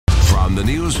on the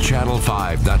News Channel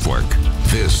 5 network.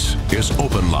 This is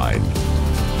Open Line.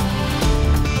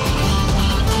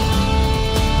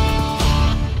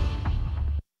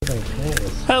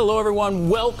 Hello, everyone.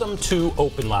 Welcome to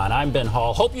Open Line. I'm Ben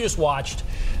Hall. Hope you just watched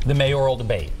the mayoral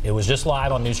debate. It was just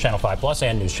live on News Channel 5 Plus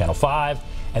and News Channel 5,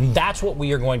 and that's what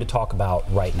we are going to talk about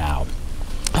right now.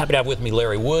 Happy to have with me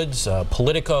Larry Woods,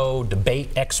 Politico,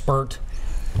 debate expert.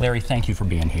 Larry, thank you for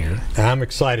being here. I'm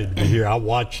excited to be here. I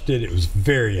watched it. It was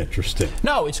very interesting.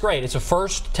 No, it's great. It's a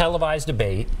first televised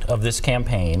debate of this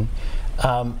campaign.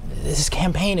 This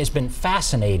campaign has been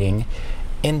fascinating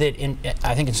in that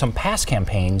I think in some past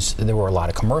campaigns, there were a lot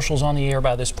of commercials on the air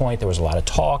by this point. There was a lot of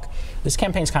talk. This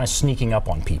campaign's kind of sneaking up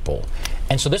on people.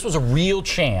 And so this was a real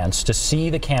chance to see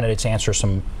the candidates answer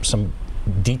some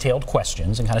detailed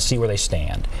questions and kind of see where they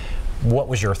stand. What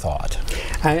was your thought?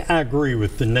 I agree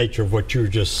with the nature of what you were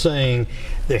just saying.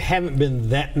 There haven't been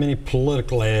that many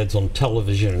political ads on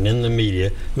television and in the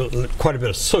media, quite a bit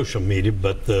of social media,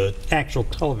 but the actual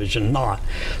television not.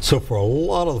 So for a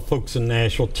lot of the folks in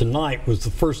Nashville, tonight was the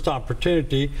first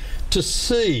opportunity to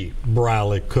see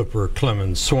Briley, Cooper,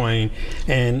 Clemens, Swain,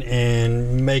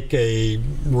 and make a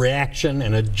reaction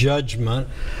and a judgment.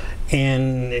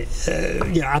 And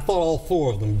I thought all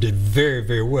four of them did very,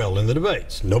 very well in the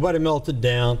debates. Nobody melted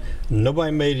down.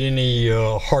 Nobody made any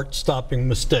heart-stopping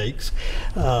mistakes.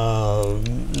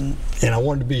 And I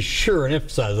wanted to be sure and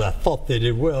emphasize I thought they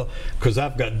did well, because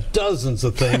I've got dozens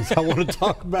of things I want to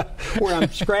talk about where I'm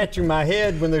scratching my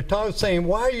head when they're talking, saying,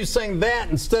 why are you saying that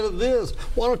instead of this?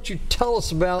 Why don't you tell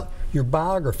us about your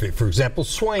biography? For example,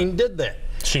 Swain did that.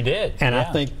 She did. And yeah.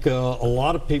 I think a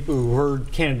lot of people who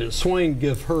heard candidate Swain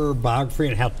give her biography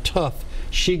and how tough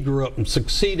she grew up and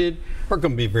succeeded are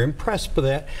going to be very impressed by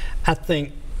that. I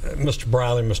think Mr.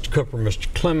 Briley, Mr. Cooper,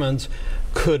 Mr. Clemens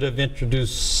could have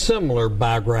introduced similar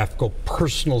biographical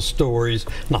personal stories,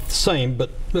 not the same, but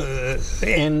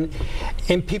and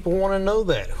people want to know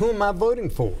that. Who am I voting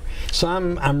for? So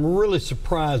I'm really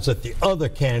surprised that the other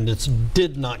candidates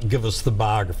did not give us the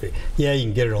biography. Yeah, you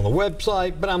can get it on the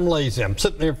website, but I'm lazy. I'm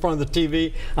sitting there in front of the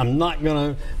TV. I'm not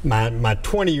going to, my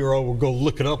 20-year-old will go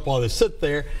look it up while they sit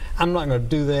there. I'm not going to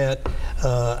do that.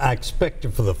 I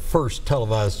expected for the first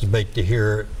televised debate to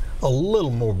hear a little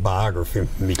more biography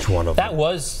from each one of them. That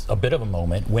was a bit of a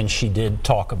moment when she did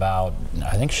talk about,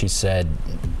 I think she said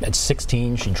at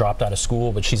 16 she dropped out of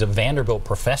school, but she's a Vanderbilt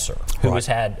professor who has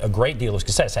had a great deal of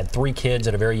success, had 3 kids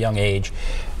at a very young age.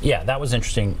 Yeah, that was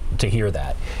interesting to hear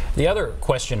that. The other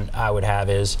question I would have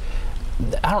is,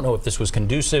 I don't know if this was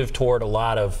conducive toward a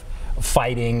lot of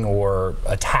fighting or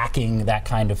attacking, that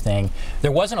kind of thing.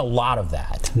 There wasn't a lot of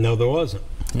that. No, there wasn't.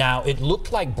 Now, it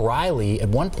looked like Briley at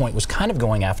one point was kind of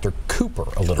going after Cooper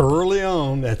a little bit. Early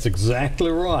on, that's exactly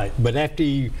right. But after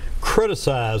he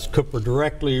criticized Cooper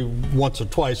directly once or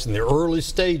twice in the early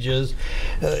stages,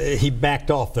 he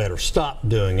backed off that or stopped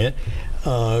doing it.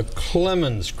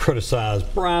 Clemens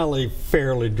criticized Briley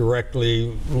fairly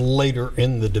directly later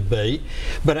in the debate.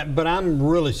 But I'm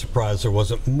really surprised there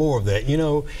wasn't more of that. You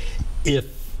know,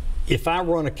 if I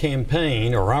run a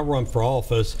campaign or I run for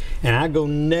office and I go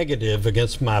negative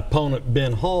against my opponent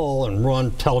Ben Hall and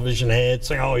run television ads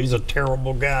saying, oh, he's a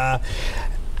terrible guy,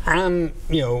 I'm,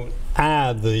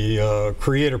 the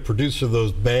creator, producer of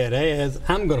those bad ads,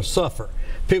 I'm going to suffer.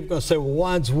 People are going to say, well,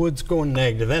 why's Woods going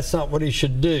negative? That's not what he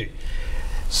should do.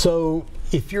 So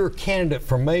if you're a candidate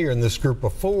for mayor in this group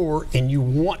of 4 and you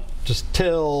want to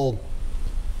tell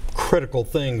critical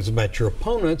things about your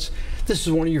opponents, this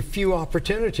is one of your few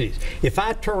opportunities. If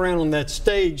I turn around on that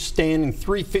stage standing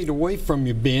 3 feet away from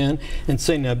you, Ben, and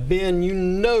say, now, Ben, you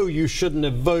know you shouldn't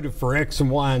have voted for X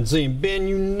and Y and Z, and Ben,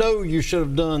 you know you should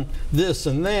have done this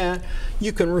and that,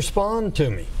 you can respond to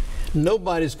me.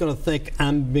 Nobody's going to think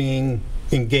I'm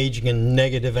engaging in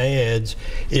negative ads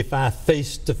if I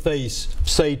face-to-face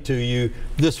say to you,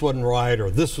 this wasn't right or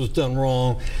this was done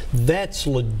wrong. That's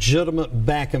legitimate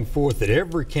back and forth that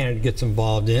every candidate gets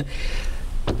involved in.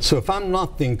 So if I'm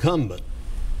not the incumbent,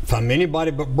 if I'm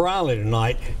anybody but Briley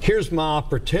tonight, here's my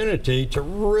opportunity to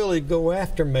really go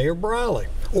after Mayor Briley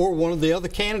or one of the other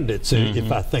candidates if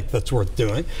I think that's worth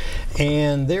doing.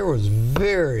 And there was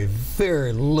very,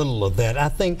 very little of that. I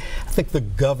think the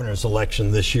governor's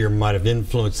election this year might have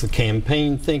influenced the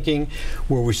campaign thinking,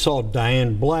 where we saw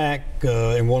Diane Black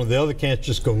and one of the other candidates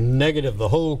just go negative the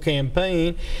whole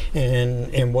campaign,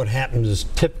 and what happens is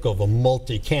typical of a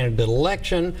multi-candidate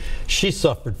election. She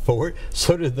suffered for it.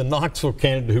 So did the Knoxville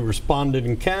candidate who responded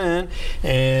in kind,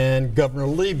 and Governor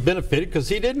Lee benefited because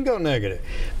he didn't go negative.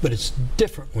 But it's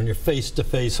different when you're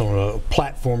face-to-face on a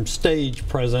platform stage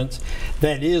presence.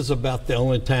 That is about the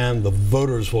only time the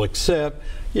voters will accept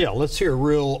Yeah, let's hear a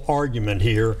real argument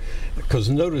here, because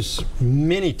notice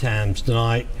many times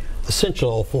tonight, essentially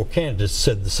all four candidates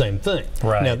said the same thing.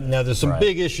 Right. Now there's some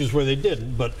big issues where they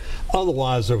didn't, but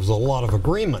otherwise there was a lot of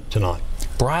agreement tonight.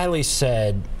 Briley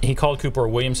said he called Cooper a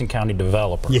Williamson County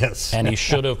developer. Yes. And he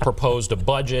should have proposed a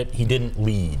budget. He didn't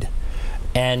lead.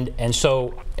 And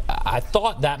so I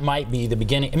thought that might be the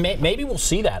beginning. Maybe we'll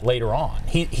see that later on.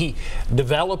 He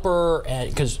developer,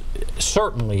 because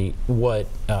certainly what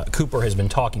Cooper has been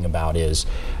talking about is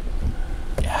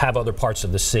have other parts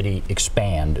of the city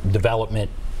expand.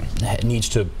 Development needs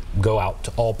to go out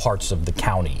to all parts of the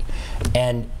county.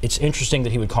 And it's interesting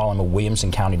that he would call him a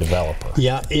Williamson County developer.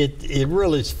 Yeah, it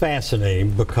really is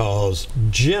fascinating, because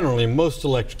generally most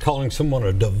elections, calling someone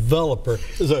a developer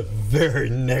is a very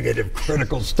negative,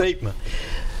 critical statement.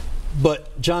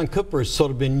 But John Cooper has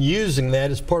sort of been using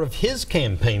that as part of his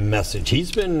campaign message.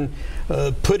 He's been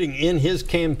putting in his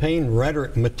campaign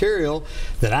rhetoric material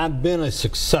that I've been a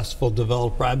successful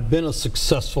developer, I've been a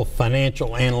successful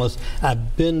financial analyst, I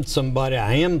am somebody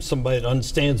that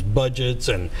understands budgets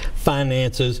and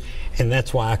finances, and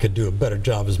that's why I could do a better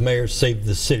job as mayor, save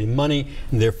the city money,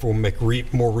 and therefore make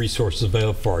more resources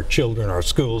available for our children, our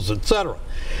schools, etc.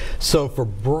 So for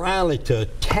Briley to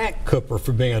attack Cooper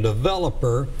for being a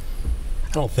developer,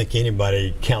 I don't think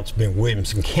anybody counts being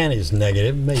Williamson County as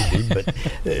negative, maybe, but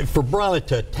for Briley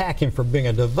to attack him for being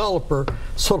a developer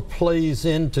sort of plays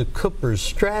into Cooper's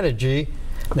strategy.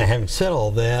 Now, having said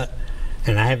all that,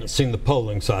 and I haven't seen the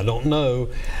polling, so I don't know,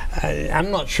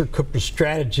 I'm not sure Cooper's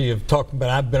strategy of talking about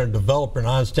I've been a developer and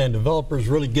I understand developers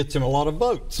really gets him a lot of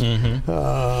votes. He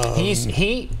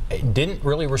didn't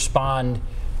really respond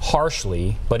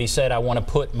harshly, but he said, I want to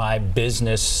put my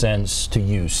business sense to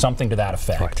use, something to that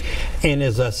effect. Right. And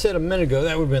as I said a minute ago,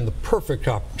 that would have been the perfect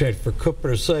opportunity for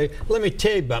Cooper to say, let me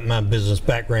tell you about my business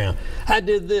background. I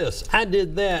did this, I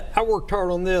did that, I worked hard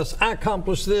on this, I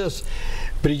accomplished this,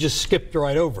 but he just skipped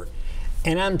right over it.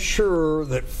 And I'm sure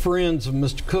that friends of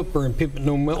Mr. Cooper and people that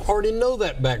know him well already know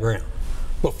that background.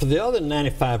 But for the other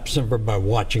 95% of everybody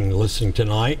watching and listening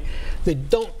tonight, they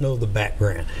don't know the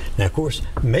background. Now, of course,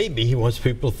 maybe he wants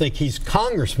people to think he's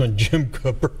Congressman Jim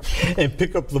Cooper and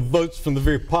pick up the votes from the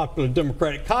very popular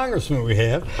Democratic congressman we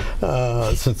have,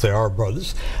 since they are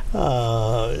brothers.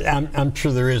 I'm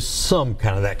sure there is some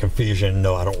kind of that confusion.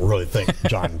 No, I don't really think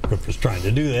John Cooper's trying to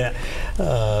do that.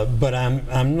 But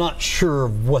I'm not sure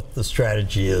of what the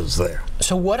strategy is there.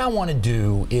 So what I want to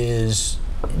do is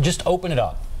just open it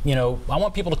up. You know, I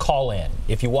want people to call in.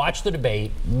 If you watch the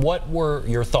debate, what were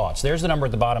your thoughts? There's the number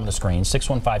at the bottom of the screen,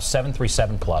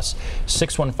 615-737-PLUS,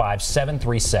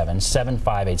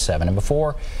 615-737-7587. And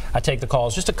before I take the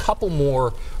calls, just a couple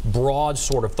more broad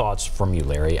sort of thoughts from you,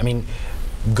 Larry. I mean,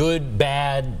 good,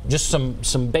 bad, just some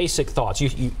basic thoughts.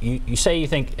 You say you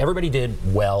think everybody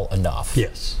did well enough.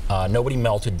 Yes. Nobody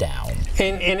melted down.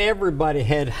 And everybody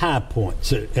had high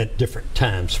points at different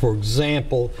times. For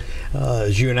example,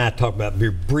 as you and I talked about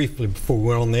very briefly before we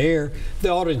went on the air, the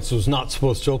audience was not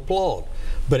supposed to applaud.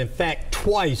 But in fact,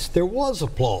 twice there was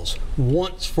applause.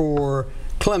 Once for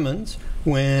Clemens,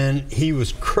 when he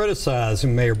was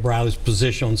criticizing Mayor Briley's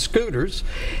position on scooters,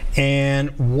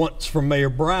 and once for Mayor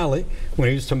Briley when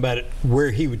he was talking about where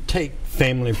he would take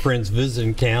family and friends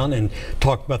visiting town and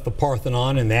talk about the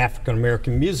Parthenon and the African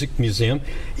American Music Museum.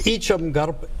 Each of them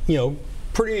got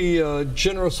pretty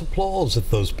generous applause at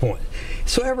those points.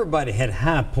 So everybody had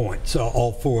high points,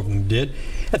 all four of them did.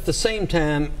 At the same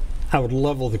time, I would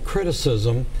level the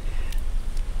criticism.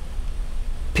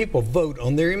 People vote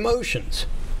on their emotions.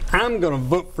 I'm going to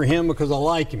vote for him because I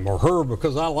like him, or her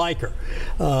because I like her.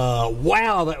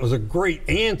 Wow, that was a great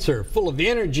answer, full of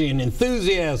energy and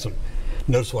enthusiasm.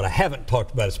 Notice what I haven't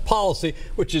talked about is policy,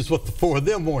 which is what the four of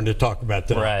them wanted to talk about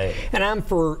tonight. Right. And I'm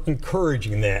for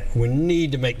encouraging that. We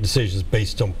need to make decisions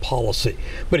based on policy.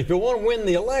 But if you want to win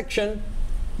the election,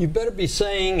 you better be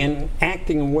saying and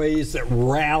acting in ways that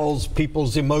rouse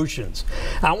people's emotions.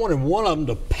 I wanted one of them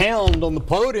to pound on the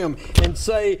podium and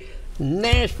say,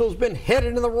 Nashville's been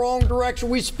headed in the wrong direction.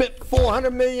 We spent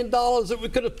 $400 million that we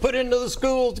could have put into the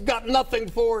schools, got nothing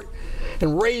for it,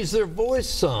 and raised their voice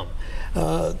some.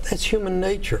 That's human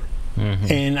nature.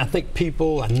 And I think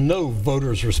I know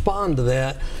voters respond to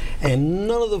that, and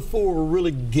none of the four were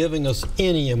really giving us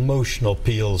any emotional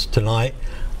appeals tonight,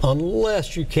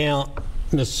 unless you count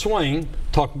Ms. Swain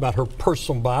talking about her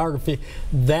personal biography.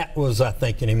 That was, I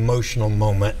think, an emotional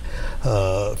moment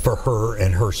for her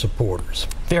and her supporters.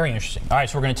 Very interesting. All right,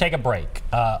 so we're going to take a break.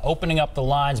 Opening up the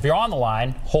lines. If you're on the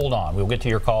line, hold on. We'll get to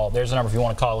your call. There's a number if you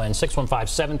want to call in,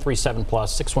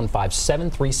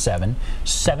 615-737-PLUS,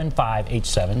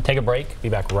 615-737-7587. Take a break. Be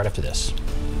back right after this.